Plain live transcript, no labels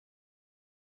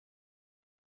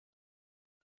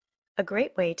A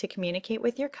great way to communicate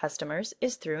with your customers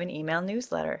is through an email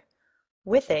newsletter.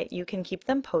 With it, you can keep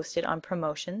them posted on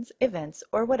promotions, events,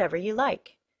 or whatever you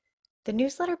like. The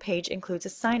newsletter page includes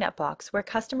a sign-up box where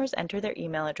customers enter their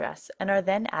email address and are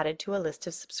then added to a list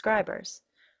of subscribers.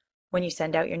 When you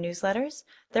send out your newsletters,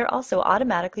 they're also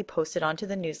automatically posted onto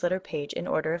the newsletter page in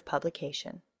order of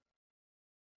publication.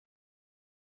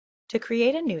 To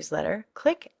create a newsletter,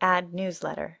 click Add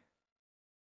Newsletter.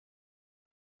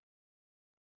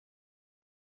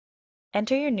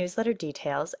 Enter your newsletter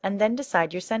details and then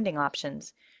decide your sending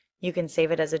options. You can save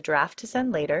it as a draft to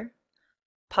send later,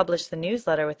 publish the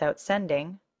newsletter without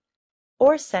sending,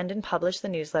 or send and publish the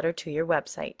newsletter to your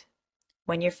website.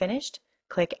 When you're finished,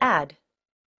 click Add.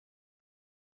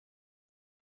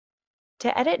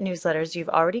 To edit newsletters you've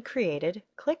already created,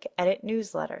 click Edit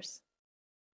Newsletters.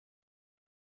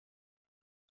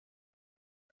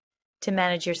 To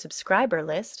manage your subscriber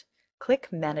list, click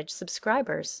Manage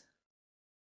Subscribers.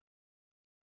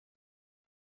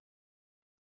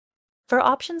 For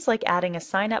options like adding a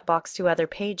sign-up box to other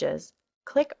pages,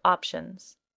 click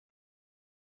Options.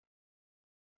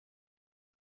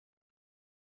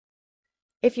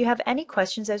 If you have any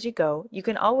questions as you go, you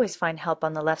can always find help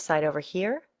on the left side over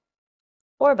here,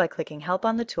 or by clicking Help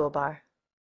on the toolbar.